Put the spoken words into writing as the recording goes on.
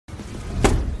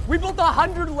We built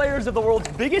 100 layers of the world's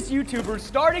biggest YouTubers,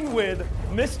 starting with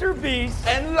Mr. Beast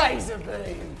and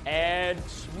Laserbeam and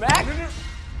Smack.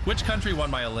 Which country won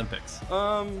my Olympics?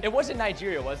 It wasn't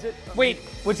Nigeria, was it? Wait,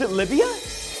 was it Libya?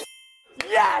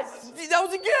 Yes! That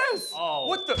was a guess! Oh.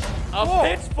 What the? A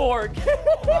pitchfork.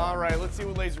 All right, let's see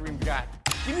what Laserbeam got.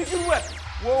 Give me a good weapon.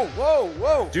 Whoa, whoa,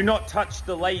 whoa. Do not touch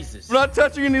the lasers. I'm not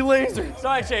touching any lasers.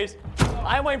 Sorry, Chase.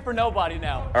 I'm waiting for nobody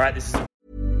now. All right, this is...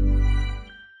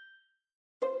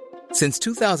 Since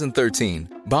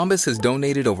 2013, Bombas has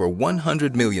donated over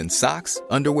 100 million socks,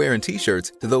 underwear, and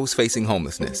T-shirts to those facing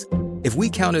homelessness. If we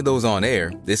counted those on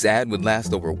air, this ad would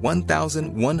last over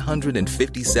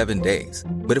 1,157 days.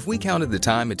 But if we counted the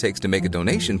time it takes to make a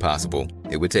donation possible,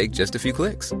 it would take just a few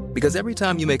clicks. Because every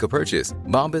time you make a purchase,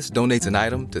 Bombas donates an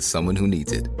item to someone who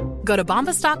needs it. Go to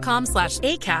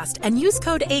bombas.com/ACAST and use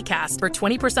code ACAST for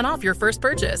 20% off your first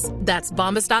purchase. That's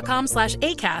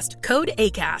bombas.com/ACAST, code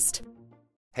ACAST.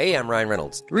 Hey, I'm Ryan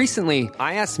Reynolds. Recently,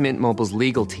 I asked Mint Mobile's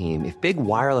legal team if big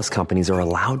wireless companies are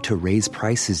allowed to raise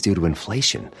prices due to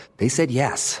inflation. They said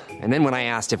yes. And then when I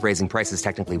asked if raising prices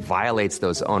technically violates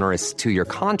those onerous two-year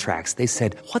contracts, they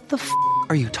said, "What the f***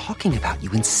 are you talking about,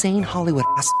 you insane Hollywood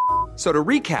ass?" So to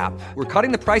recap, we're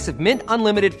cutting the price of Mint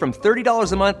Unlimited from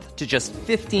 $30 a month to just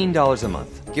 $15 a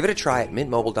month. Give it a try at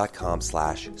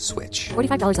mintmobile.com/switch.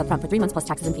 $45 up front for 3 months plus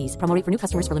taxes and fees. Promo rate for new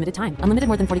customers for limited time. Unlimited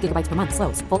more than 40 gigabytes per month.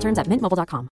 Slows full terms at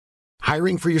mintmobile.com.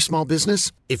 Hiring for your small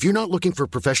business? If you're not looking for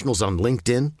professionals on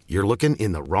LinkedIn, you're looking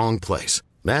in the wrong place.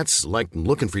 That's like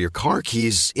looking for your car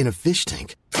keys in a fish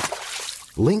tank.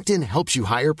 LinkedIn helps you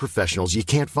hire professionals you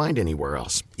can't find anywhere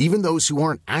else, even those who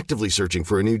aren't actively searching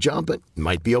for a new job but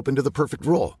might be open to the perfect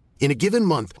role. In a given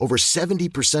month, over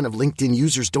 70% of LinkedIn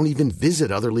users don't even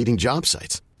visit other leading job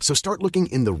sites. So start looking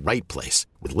in the right place.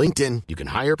 With LinkedIn, you can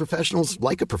hire professionals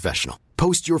like a professional.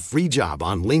 Post your free job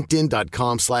on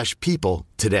linkedin.com/people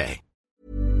today.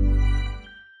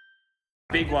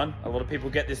 Big one. A lot of people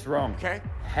get this wrong. Okay.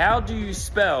 How do you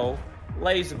spell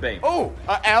laser beam? Oh,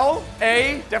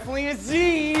 L-A, definitely a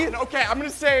Z. Okay, I'm gonna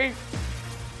say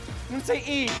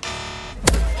E.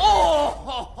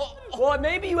 Oh! Well,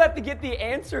 maybe you have to get the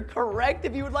answer correct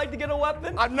if you would like to get a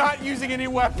weapon. I'm not using any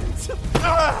weapons. That's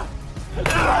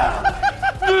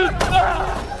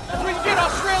what you get,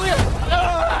 Australia.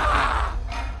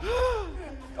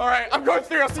 All right, I'm going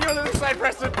through. I'll see you on the other side,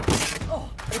 Preston. Oh,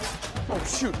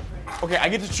 shoot. Okay, I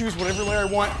get to choose whatever layer I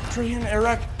want. Trajan,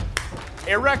 Eric.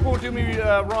 Eric won't do me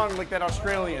wrong like that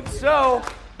Australian. So,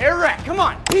 Eric, come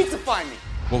on, pizza-fy me.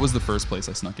 What was the first place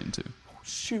I snuck into?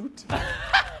 Shoot.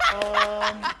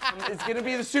 It's gonna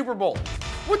be the Super Bowl.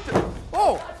 What the?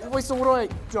 Oh, wait, so what do I?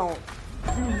 Do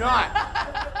not.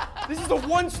 This is a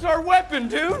 1-star weapon,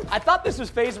 dude. I thought this was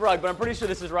FaZe Rug, but I'm pretty sure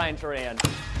this is Ryan Turian.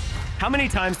 How many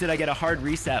times did I get a hard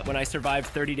reset when I survived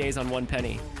 30 days on 1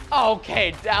 penny?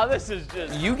 Okay, now this is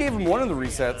just... You gave him one of the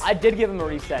resets. I did give him a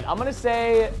reset. I'm gonna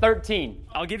say 13.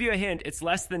 I'll give you a hint. It's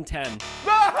less than 10.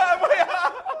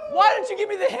 Why didn't you give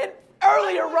me the hint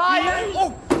earlier, Ryan?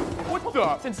 Oh, what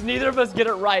the? Since neither of us get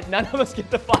it right, none of us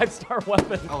get the 5-star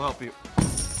weapon. I'll help you.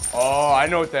 Oh, I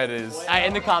know what that is.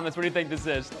 In the comments, what do you think this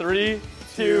is? 3,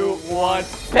 2, 1.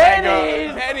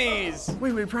 Pennies! Pennies!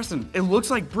 Wait, Preston. It looks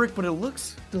like brick, but it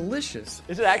looks delicious.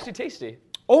 Is it actually tasty?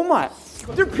 Oh my!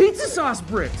 They're pizza sauce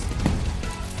bricks!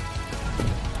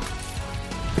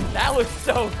 That looks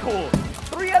so cool.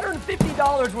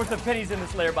 $350 worth of pennies in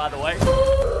this layer, by the way.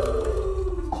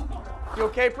 You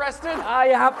okay, Preston?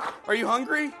 Yeah. Are you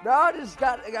hungry? No, I just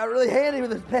got really handy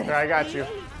with this penny. Here, I got you.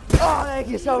 Oh, thank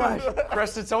you so much.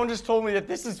 Preston, someone just told me that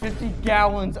this is 50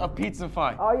 gallons of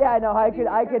pizza-fy. Oh yeah, no, I could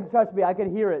trust me. I could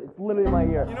hear it. It's literally in my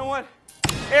ear. You know what?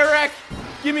 Eric,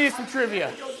 give me some trivia.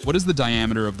 What is the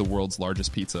diameter of the world's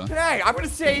largest pizza? Hey, I'm gonna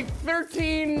say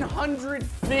 1,300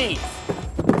 feet.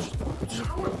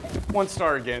 1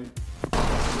 star again.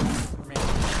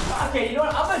 Okay, you know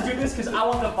what? I'm gonna do this because I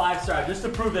want the 5-star, just to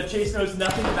prove that Chase knows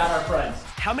nothing about our friends.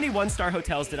 How many 1-star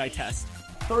hotels did I test?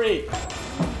 3.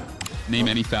 Name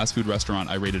any fast food restaurant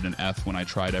I rated an F when I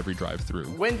tried every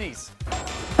drive-thru. Wendy's.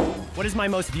 What is my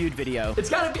most viewed video? It's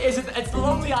gotta be, it's the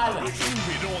Lonely Island.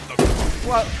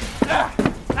 What?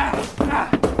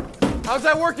 How's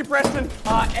that working, Preston?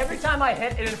 Every time I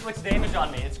hit, it inflicts damage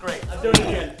on me. It's great. I'm doing it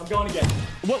again. I'm going again.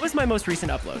 What was my most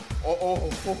recent upload?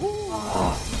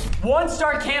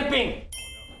 1-star camping.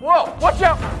 Whoa, watch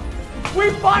out.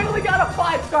 We finally got a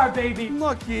 5-star, baby.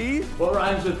 Lucky. What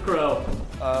rhymes with crow?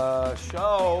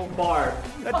 Show. Bar.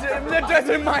 That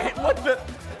doesn't mind. What the?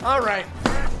 All right.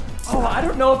 Oh, I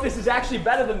don't know if this is actually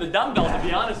better than the dumbbell, to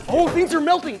be honest. Oh, things are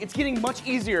melting. It's getting much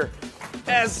easier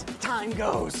as time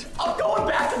goes. I'm going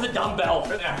back to the dumbbell.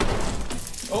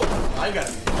 Oh, I got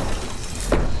it.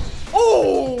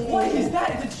 What is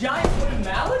that? It's a giant wooden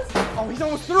mallet? Oh, he's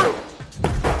almost through.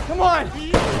 Come on.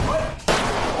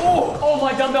 Oh,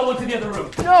 my dumbbell went to the other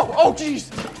room. No. Oh, jeez.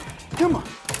 Come on.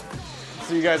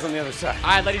 See you guys on the other side. All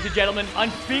right, ladies and gentlemen,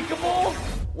 Unspeakable.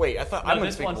 Wait, I thought No, I'm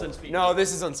this unspeakable. one's unspeakable. No,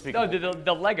 this is unspeakable. No,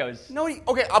 the Legos. No,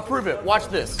 okay, I'll prove it. Watch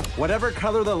this. Whatever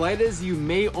color the light is, you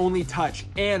may only touch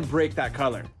and break that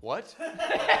color. What?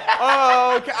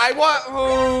 Oh, okay. I want.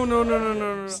 Oh,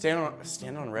 no.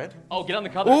 Stand on red. Oh, get on the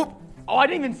color. Oop. Oh, I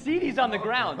didn't even see these on the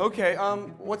ground. Okay.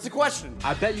 What's the question?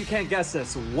 I bet you can't guess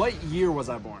this. What year was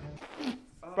I born?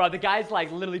 Bro, the guy's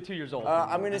like literally 2 years old.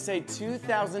 I'm gonna say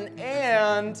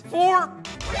 2004.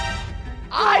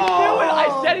 I knew it.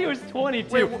 I said he was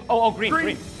 22. Wait,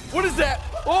 green. What is that?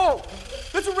 Oh,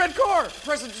 that's a red car.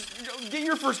 Preston, just get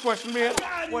your first question, man.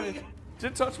 What is?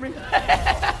 Did it touch me?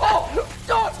 Oh,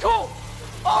 it's cold.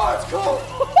 Oh, it's cold.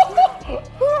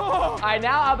 All right,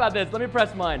 now how about this? Let me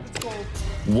press mine.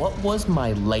 What was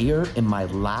my layer in my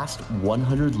last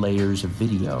 100 layers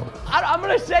video? I'm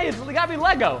gonna say it's gotta be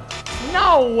Lego.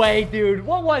 No way, dude.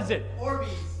 What was it? Orbeez.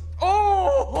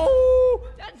 Oh!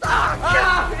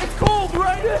 It's cold,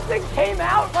 right? This thing came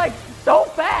out like so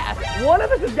fast. One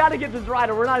of us has got to get this right,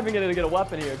 or we're not even gonna get a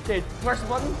weapon here. Okay, press the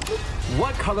button.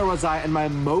 What color was I in my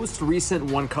most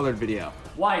recent one-colored video?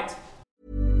 White.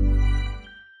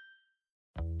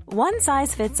 One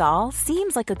size fits all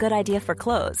seems like a good idea for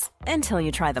clothes until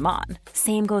you try them on.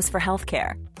 Same goes for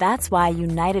healthcare. That's why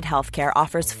United Healthcare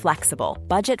offers flexible,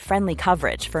 budget-friendly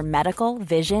coverage for medical,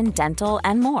 vision, dental,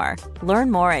 and more.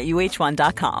 Learn more at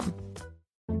uh1.com.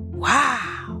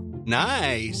 Wow.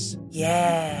 Nice.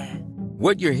 Yeah.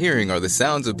 What you're hearing are the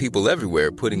sounds of people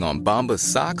everywhere putting on Bombas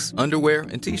socks, underwear,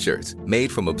 and T-shirts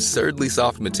made from absurdly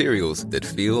soft materials that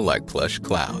feel like plush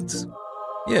clouds.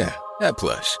 Yeah, that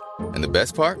plush. And the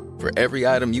best part? For every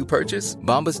item you purchase,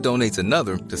 Bombas donates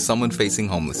another to someone facing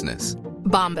homelessness.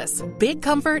 Bombas. Big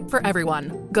comfort for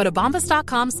everyone. Go to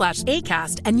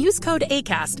bombas.com/ACAST and use code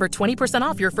ACAST for 20%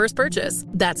 off your first purchase.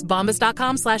 That's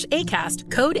bombas.com/ACAST.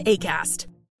 Code ACAST.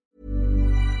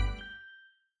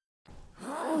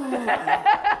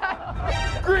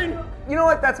 Green. You know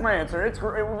what? That's my answer.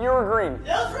 You're green.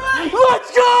 That's right.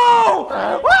 Let's go!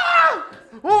 Ah!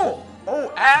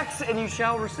 Oh, axe and you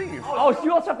shall receive. Oh, so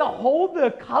you also have to hold the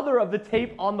color of the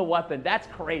tape on the weapon. That's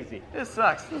crazy. This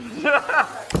sucks.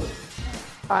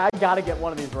 I gotta get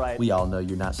one of these right. We all know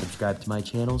you're not subscribed to my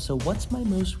channel, so what's my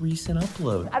most recent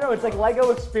upload? I don't know, it's like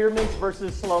Lego Experiments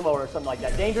versus Slow-Mo or something like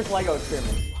that. Dangerous Lego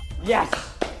Experiments. Yes!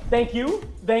 Thank you.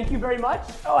 Thank you very much.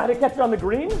 Oh, I had to catch it on the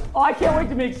green. Oh, I can't wait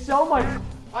to make so much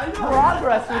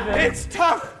progress with it. It's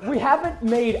tough. We haven't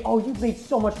made, you've made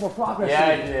so much more progress. Yeah,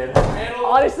 I did.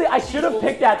 Honestly, I should have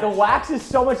picked that. The wax is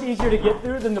so much easier to get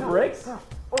through than the bricks.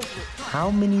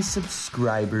 How many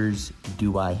subscribers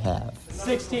do I have?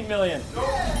 16 million.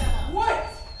 What?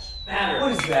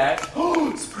 What is that?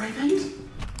 Oh, spray paint?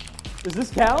 Does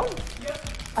this count? Yep.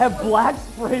 I have black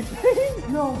spray paint?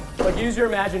 No. Like, use your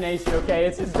imagination, okay?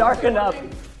 It's dark enough.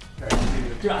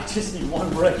 Dude, I just need one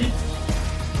brick.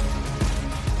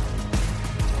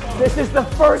 This is the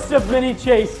first of many,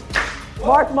 Chase.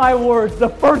 Mark my words, the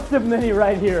first of many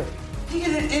right here. He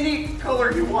can hit any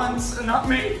color he wants, and not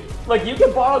me. Look, you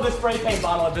can borrow the spray paint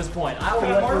bottle at this point. I will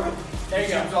let you. There you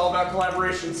go. It's all about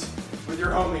collaborations with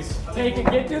your homies. Take it.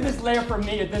 Get through this layer for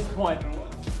me at this point.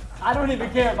 I don't even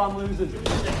care if I'm losing.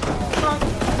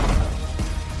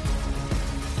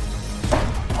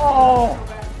 Oh,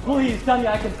 please tell me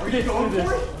I can get through this.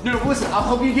 No, listen, I'll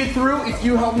help you get through if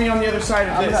you help me on the other side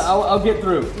of this. I'll get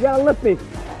through. You gotta lift me.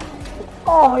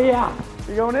 Oh, yeah.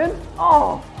 You going in?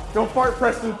 Oh. Don't fart,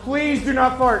 Preston. Please do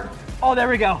not fart. Oh, there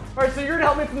we go. All right, so you're gonna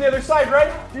help me from the other side,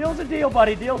 right? Deal's a deal,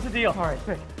 buddy. Deal's a deal. All right,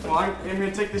 pick. Well, I'm gonna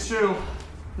take the shoe.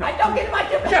 No. I don't get my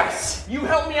shoe back. Yes! You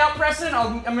help me out, Preston.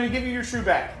 I'm gonna give you your shoe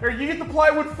back. Here, you get the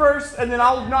plywood first, and then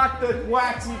I'll knock the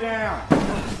waxy down.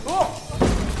 Oh!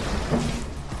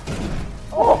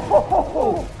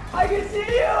 Oh! I can see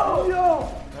you! Yo!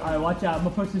 All right, watch out. I'm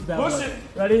gonna push this bad boy. Push it.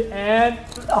 Ready? And...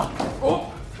 Oh!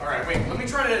 All right, wait. Let me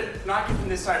try to knock it from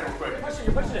this side real quick.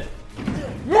 You're pushing it.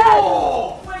 Yes!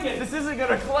 Oh! Bring it. This isn't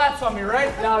gonna collapse on me,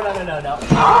 right? No.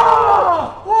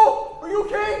 Ah! Oh! Are you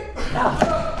okay?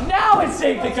 Now it's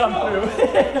safe to come through.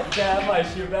 Can I have my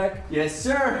shoe back? Yes,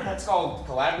 sir. That's called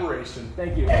collaboration.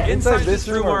 Thank you. Inside this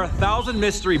room are 1,000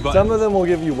 mystery buttons. Some of them will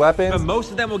give you weapons. But most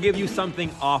of them will give you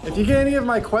something awful. If you get any of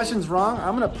my questions wrong,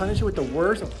 I'm gonna punish you with the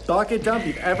worst bucket dump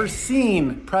you've ever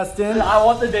seen, Preston. I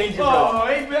want the danger, bro. Oh,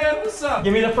 hey man, what's up?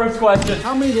 Give me the first question.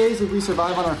 How many days did we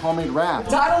survive on our homemade raft?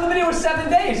 The title of the video was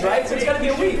 7 days, right? So it's gotta be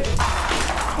a week.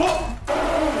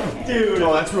 Dude.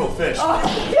 Oh, that's real fish.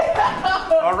 Oh, yeah.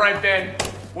 All right, Ben.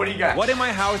 What do you got? What in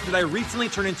my house did I recently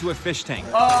turn into a fish tank?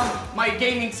 My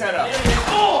gaming setup.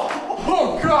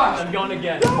 Oh gosh! I'm going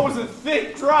again. That was a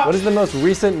thick drop. What is the most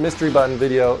recent mystery button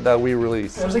video that we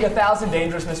released? There's like 1,000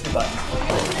 dangerous mystery buttons.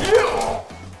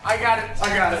 I got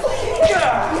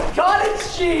it.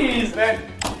 Cottage cheese! Man,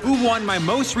 Who won my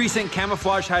most recent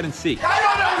camouflage hide and seek? I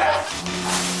don't know that!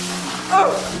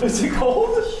 Oh, is it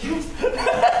cold?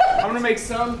 I'm gonna make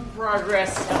some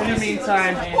progress in the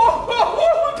meantime.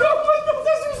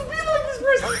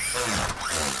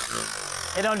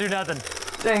 It don't do nothing.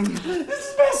 Dang. This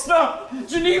is messed up.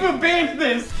 Geneva banned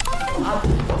this.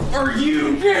 Are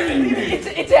you kidding me?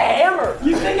 It's a hammer.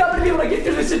 You think I'm gonna be able to get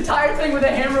through this entire thing with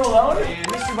a hammer alone?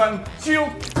 And mystery button.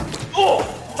 Shield.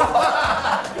 Oh!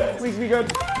 Please be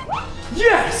good.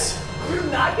 Yes! You're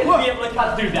not gonna be able to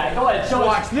cut through that. Go ahead, show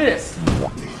Watch us. this.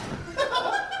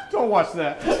 Don't watch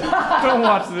that. Don't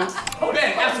watch this.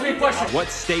 Ben, ask me a question. What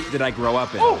state did I grow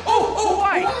up in? Oh,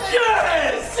 why?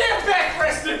 Yes! Stand back,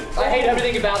 Preston! I hate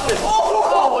everything about this.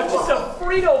 Oh, it's just a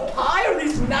Frito pie or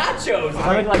these nachos?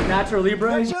 I look like Nacho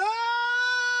Libre.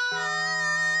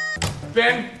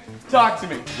 Ben, talk to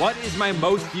me. What is my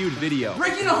most viewed video?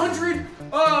 Breaking 100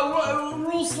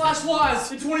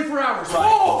 rules/laws in 24 hours. Right.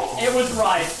 Oh! It was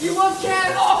right. You love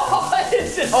cats. Oh,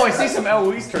 it's just. Oh, I see some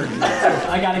Eloise turns.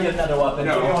 I gotta get another weapon.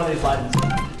 No. Give me one of these buttons.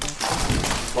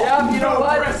 Yeah, you know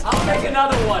what? I'll take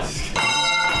another one.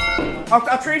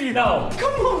 I'll trade you. No.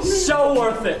 Come on. So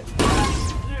worth it.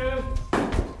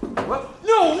 What?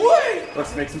 No way!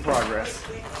 Let's make some progress.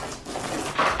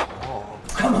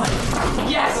 Come on.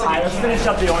 Yes! All right, let's finish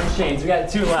up the orange chains. We got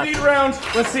 2 left. Speed round.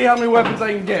 Let's see how many weapons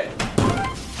I can get.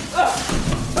 I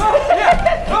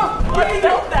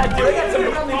felt that, dude. I got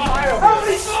some friendly fire over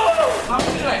here. How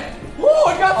many did I? Oh,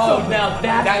 I got some. Now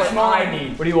that's what mine. I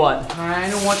need. What do you want? I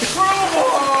don't want the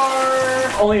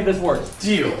crowbar. Only if this works.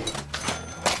 Deal.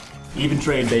 Even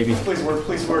trade, baby. Please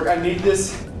work. I need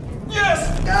this.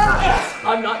 Yes! Yes!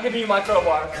 I'm not giving you my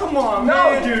crowbar. Come on,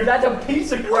 no, man. dude, that's a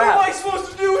piece of crap. What am I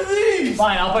supposed to do with these?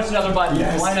 Fine, I'll push another button.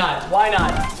 Yes. Why not? Why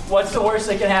not? What's the worst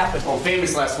that can happen? Oh,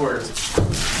 famous last words.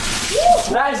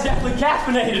 That is definitely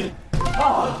caffeinated.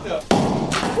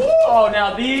 Oh,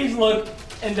 now these look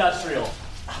industrial.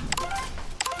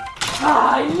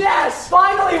 Ah, yes!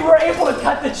 Finally, we're able to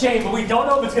cut the chain, but we don't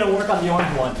know if it's gonna work on the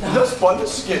orange one. Those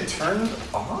buttons get turned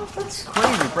off? That's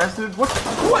crazy, Preston. What?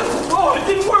 Oh, it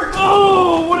didn't work!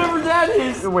 Oh, whatever that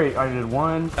is. Wait, I did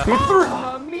 1, 2,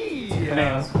 3. Me.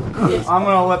 Bananas. I'm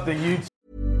gonna let the YouTube.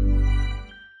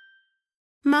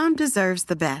 Mom deserves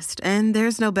the best, and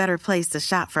there's no better place to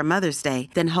shop for Mother's Day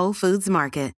than Whole Foods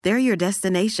Market. They're your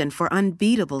destination for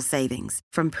unbeatable savings,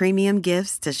 from premium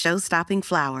gifts to show-stopping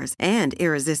flowers and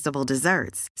irresistible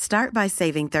desserts. Start by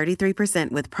saving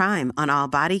 33% with Prime on all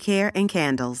body care and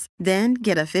candles. Then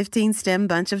get a 15-stem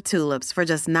bunch of tulips for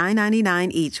just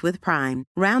 $9.99 each with Prime.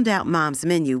 Round out Mom's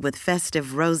menu with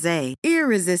festive rosé,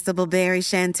 irresistible berry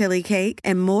chantilly cake,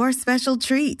 and more special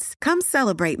treats. Come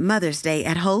celebrate Mother's Day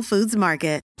at Whole Foods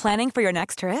Market. Planning for your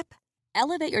next trip?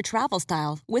 Elevate your travel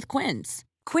style with Quince.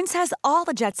 Quince has all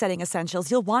the jet-setting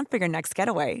essentials you'll want for your next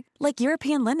getaway, like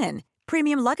European linen,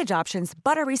 premium luggage options,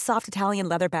 buttery soft Italian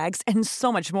leather bags, and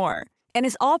so much more. And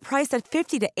is all priced at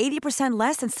 50 to 80%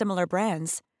 less than similar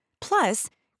brands. Plus,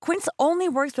 Quince only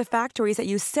works with factories that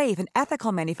use safe and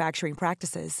ethical manufacturing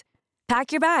practices.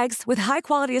 Pack your bags with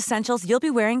high-quality essentials you'll be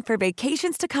wearing for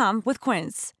vacations to come with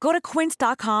Quince. Go to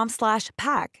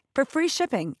quince.com/pack for free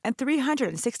shipping and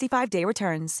 365-day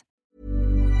returns.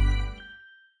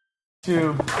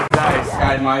 Two dice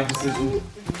guide my decision.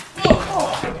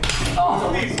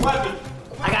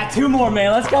 I got 2 more,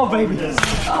 man. Let's go, baby. It's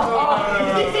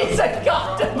a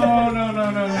goddamn.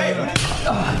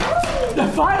 No.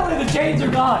 Finally, the chains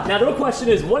are gone. Now, the real question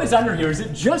is, what is under here? Is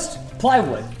it just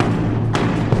plywood?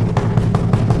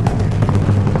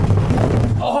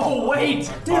 Oh,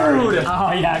 wait, dude. Oh,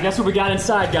 yeah, I guess what we got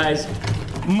inside, guys.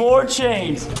 More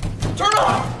chains. Turn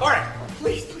off. All right.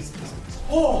 Please.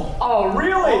 Oh,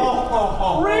 really?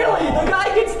 Really? The guy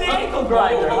gets the ankle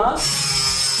grinder, huh?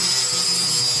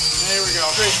 There we go.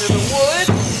 Straight to the wood.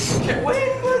 Okay, wait.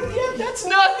 Yeah, that's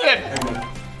nothing.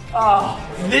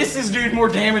 This is doing more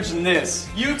damage than this.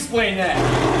 You explain that.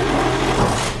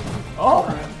 Oh,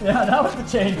 yeah, that was the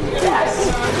chain. Yes!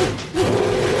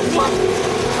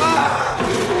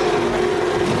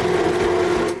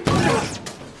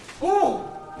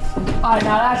 Alright,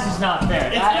 now that's just not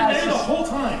fair. It's been there the whole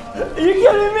time. Are you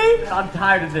kidding me? I'm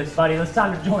tired of this, buddy. It's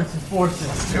time to join some forces.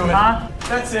 Let's do it. Huh?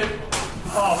 That's it.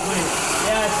 Oh, please.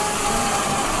 Yes.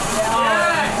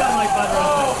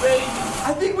 Baby.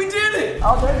 I think we did it.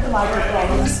 Oh, there's the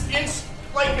microphone. It's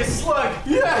like a slug.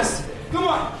 Yes. Come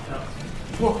on.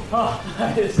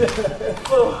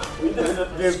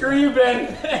 Screw you,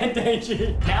 Ben. And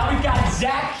Danger. Now we've got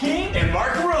Zach King and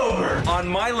Mark Rober. On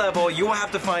my level, you will have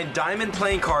to find diamond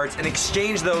playing cards and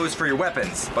exchange those for your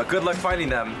weapons. But good luck finding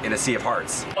them in a sea of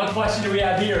hearts. What question do we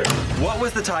have here? What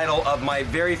was the title of my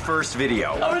very first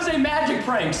video? I'm gonna say magic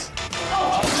pranks.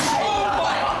 Oh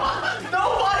my.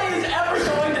 Nobody is ever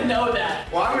going to know that.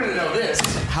 Well, I'm gonna know this.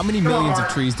 How many millions of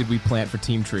trees did we plant for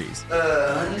Team Trees?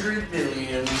 100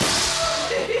 million.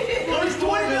 It's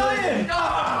 20 million!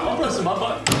 I'll press him up.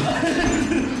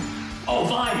 Oh,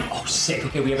 Vine. Oh, sick.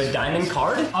 Okay, we have a diamond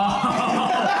card. Oh,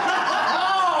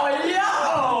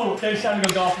 yo! Okay, it's time to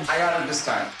go golfing. I got it this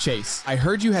time. Chase, I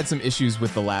heard you had some issues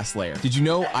with the last layer. Did you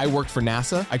know I worked for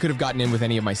NASA? I could have gotten in with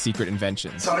any of my secret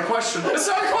inventions. It's not a question. It's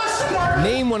not a question, Mark!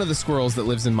 Name one of the squirrels that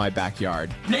lives in my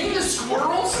backyard. Name the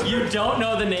squirrels? You don't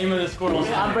know the name of the squirrels.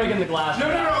 Yeah, I'm breaking the glass. No,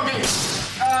 okay.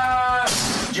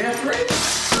 Jeffrey?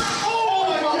 Oh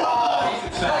my god!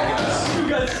 You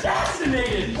got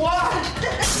assassinated! What?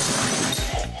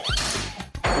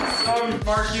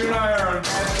 Mark, you and I are on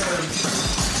bad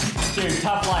terms. Dude,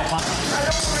 tough life, huh? I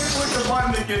don't want to push the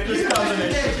button to get this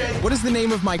combination. What is the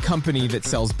name of my company that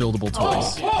sells buildable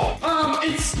toys?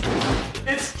 It's...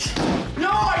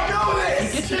 No, I know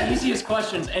this! You get the easiest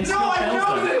questions and still I fails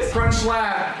know them. this! Crunch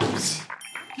Labs.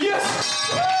 Yes!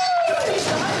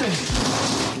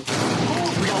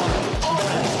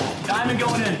 Diamond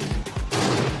going in.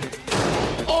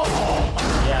 Oh!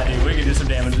 Yeah, dude, we can do some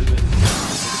damage with it.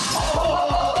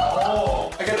 Oh!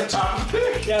 I got a top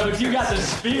pick. Yeah, but you got the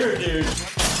spear, dude.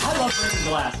 I love breaking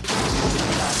glass.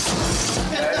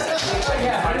 Oh,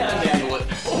 yeah, bring that up, Daddy.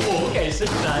 Oh, okay,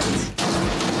 6 diamonds.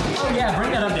 Oh, yeah,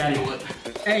 bring that up, Daddy.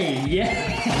 Hey, yeah.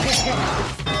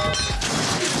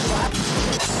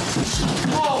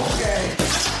 Okay.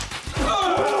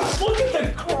 Look at the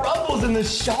crumbles in the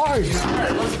shards. All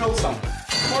right, let's build something.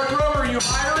 Mark Rober, you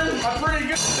hiring? I'm pretty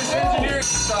good at this engineering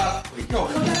stuff. Go.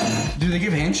 Do they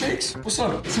give handshakes? What's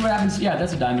up? See what happens? Yeah,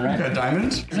 that's a diamond, right? You got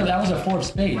diamonds? No, that was a 4 of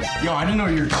spades. Yo, I didn't know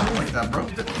you were chill like that, bro.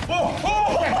 This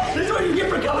is what you get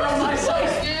for coming on my side.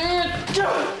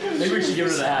 Maybe we should give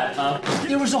her the hat, huh?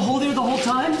 There was a hole there the whole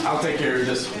time? I'll take care of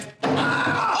this.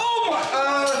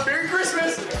 Merry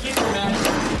Christmas! Keep her, man.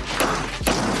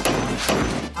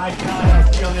 I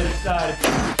gotta see on the other side.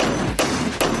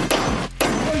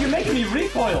 Oh, you're making me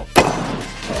recoil.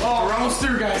 Oh, we're almost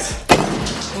through, guys.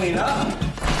 Clean up.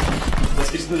 Let's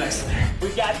get to the next layer. We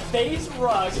got FaZe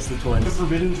Rug. It's the twins. The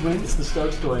Forbidden Twins. It's the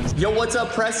Stokes twins. Yo, what's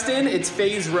up, Preston? It's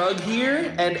FaZe Rug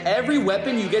here, and every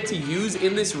weapon you get to use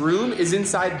in this room is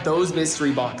inside those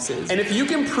mystery boxes. And if you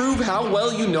can prove how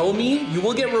well you know me, you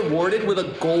will get rewarded with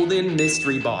a golden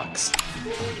mystery box.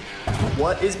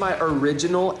 What is my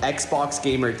original Xbox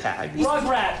gamer tag?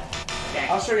 Rugrat.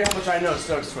 I'll show you how much I know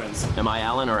Stokes twins. Am I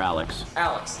Alan or Alex?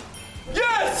 Alex.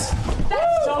 Yes!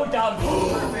 That's so dumb.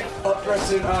 Oh,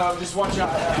 Preston, just watch out.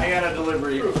 I got a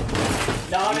delivery. No,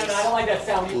 I don't like that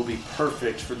sound. Will be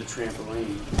perfect for the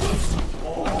trampoline.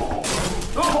 Oh,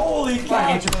 holy cow.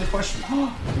 Answer the question.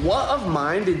 What of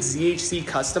mine did ZHC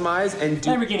customize and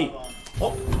do? Lamborghini.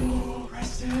 Oh,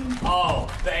 Preston. Oh,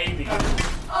 baby.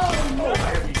 Oh, no.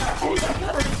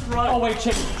 Oh, wait,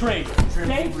 Chase, trade.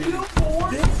 Thank you for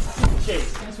this.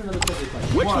 Chase, answer another quick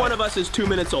question. Which one of us is 2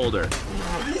 minutes older?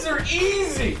 These are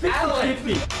easy. Alex.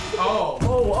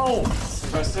 Oh.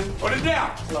 Preston, put it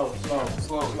down. Slow.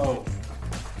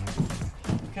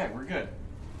 Okay, we're good.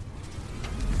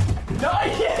 No, I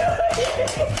can't.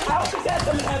 How is that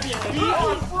something heavy?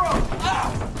 Bro.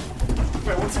 Ah.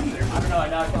 Wait, what's in there? I don't know. I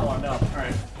don't know. All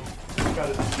right. Got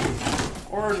it.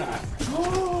 Or not.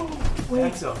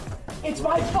 Wait. It's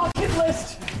my fucking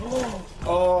list.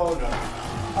 Oh, no.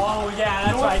 Oh, yeah,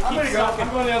 that's You know right. I'm gonna go. I'm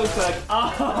going the other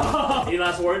side. Any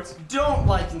last words? Don't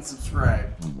like and subscribe.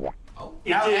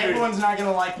 Now everyone's not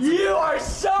gonna like it. You are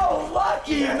so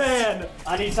lucky, man.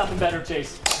 I need something better,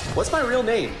 Chase. What's my real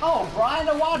name? Oh, Brian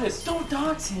Awadis. Don't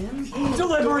dox him.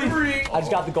 Delivery. I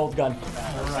just got the gold gun.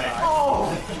 All right.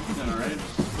 Oh. All right.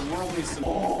 The world needs some.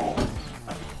 Oh.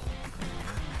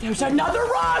 There's another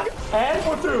rug. And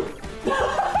we're through.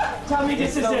 Tell me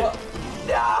this is it.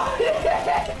 No.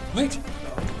 Wait.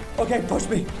 Okay, push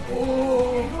me.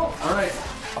 Oh. All right.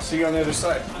 I'll see you on the other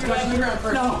side.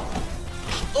 No.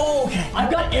 Oh, okay. I've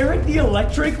got Eric the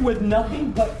Electric with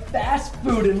nothing but fast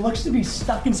food and looks to be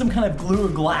stuck in some kind of glue or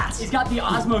glass. He's got the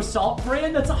Osmo Salt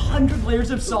brand that's 100 layers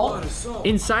of salt.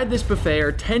 Inside this buffet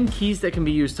are 10 keys that can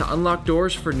be used to unlock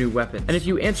doors for new weapons. And if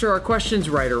you answer our questions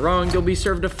right or wrong, you'll be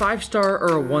served a 5-star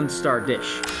or a 1-star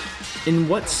dish. In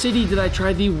what city did I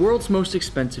try the world's most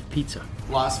expensive pizza?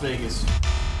 Las Vegas.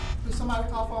 Did somebody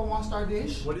call for a one-star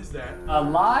dish? What is that?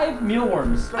 Live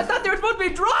mealworms. I thought they were supposed to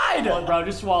be dried. Come on, bro,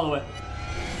 just swallow it.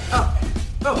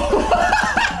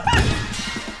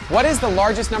 What is the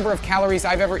largest number of calories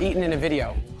I've ever eaten in a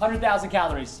video? 100,000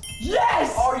 calories.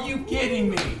 Yes! Are you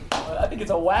kidding me? I think it's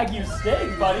a Wagyu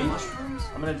steak, buddy.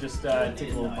 I'm gonna just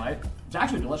take a little bite. It's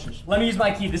actually delicious. Let me use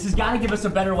my key. This has got to give us a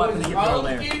better weapon to get through our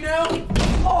lair.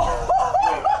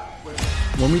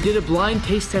 When we did a blind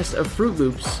taste test of Fruit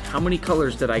Loops, how many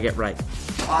colors did I get right?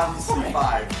 Obviously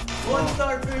 5.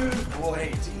 1-star food. Well,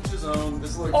 hey, to each his own.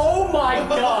 This looks. Oh my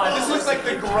God! This looks like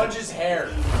the Grudge's hair.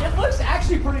 It looks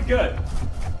actually pretty good.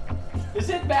 Is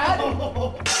it bad? Really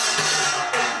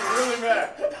bad.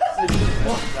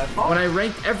 When I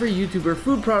ranked every YouTuber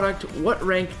food product, what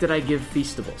rank did I give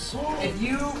Feastables? If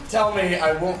you tell me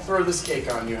I won't throw this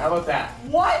cake on you, how about that?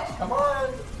 What? Come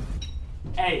on.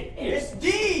 Hey, It's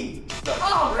D.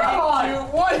 Oh, come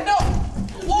on. 2, 1, no.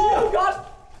 Oh, God.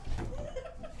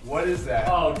 What is that?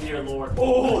 Oh, dear Lord.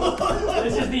 Oh.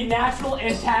 This is the natural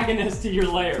antagonist to your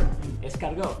lair. It's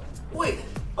gotta go. Wait.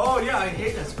 Oh, yeah, I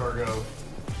hate escargot.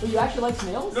 So you actually like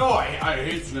snails? No, I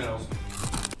hate snails.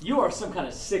 You are some kind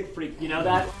of sick freak, you know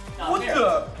that? What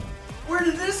the? Where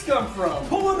did this come from?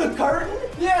 Pulling the curtain?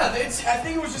 Yeah, I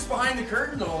think it was just behind the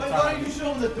curtain the whole time. I thought you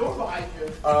showed them the door behind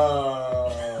you.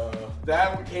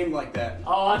 That one came like that.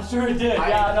 Oh, I'm sure it did.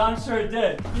 Yeah, no, I'm sure it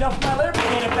did. You know, for my lair being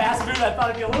a fast food, I thought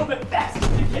it'd be a little bit faster to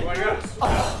get. Oh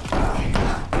my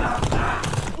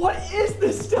God. What is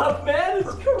this stuff, man?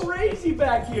 It's crazy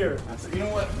back here. You know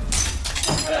what?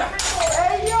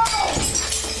 Hey, yo!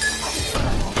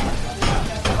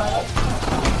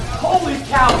 Holy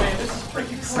cow, man, this is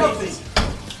freaking crazy.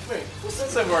 Wait, well,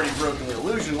 since I've already broken the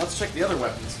illusion, let's check the other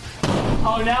weapons.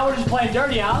 Oh, now we're just playing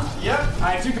dirty, huh? Yep.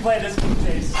 Alright, you can play this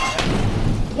chase.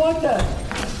 What the?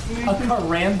 A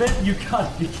karambit? You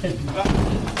gotta be kidding me.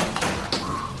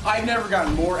 I've never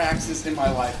gotten more access in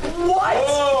my life. What?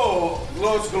 Oh,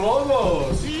 Los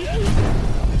Globos.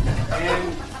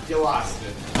 And you lost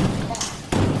it.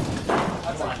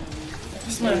 That's on.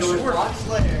 This man's short. A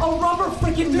rubber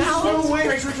freaking mallet? No way.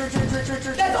 That's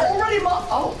already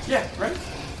oh. Yeah, right?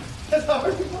 That's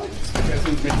already mine.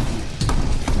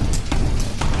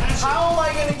 How am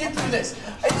I gonna get through this?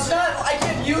 It's not, I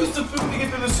can't use the food to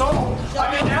get through the salt. I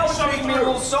mean, now it's making me a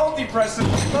little salty, Preston.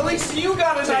 But at least you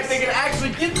got a knife that can actually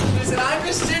get through this, and I'm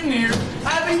just sitting here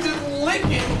having to lick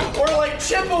it or like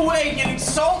chip away, getting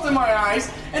salt in my eyes,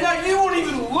 and now you won't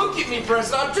even look at me,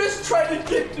 Preston. I'm just trying to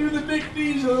get through the big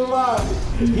D's of the line.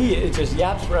 He just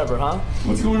yaps forever, huh?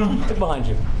 What's going on? Look behind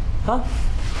you. Huh?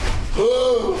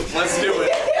 Let's do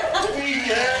it.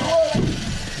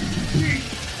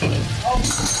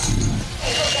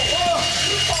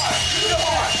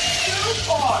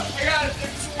 I got it.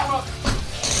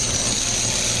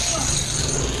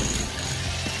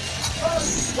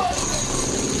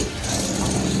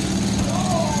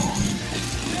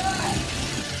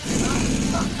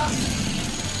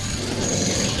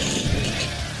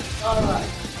 All right.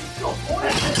 Go for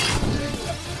it.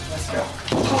 Let's go.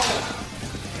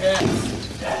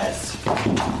 Yes.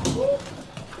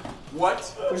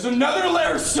 What? There's another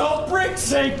layer of salt bricks?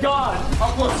 Thank God.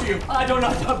 How close are you? I don't know.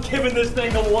 I'm giving this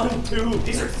thing a 1-2.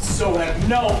 These are so heavy.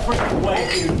 No freaking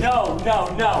way, dude. No.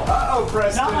 Uh-oh,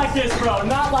 Preston. Not like this, bro.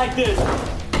 Not like this.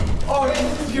 Oh,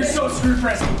 you're so screwed,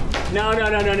 Preston. No.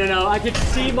 I can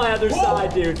see my other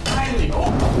side, dude. Finally.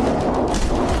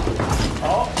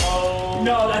 Uh-oh.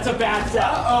 No, that's a bad set.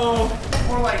 Uh-oh.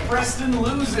 More like Preston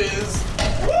loses.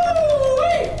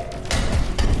 Woo-wee!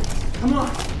 Come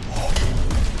on.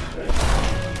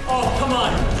 Oh, come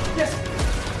on. Yes.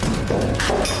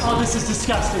 Oh, this is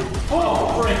disgusting.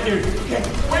 Oh, break, dude. Okay.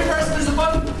 Wait, Preston, there's a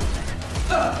button.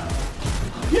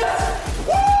 Yes!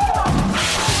 Woo!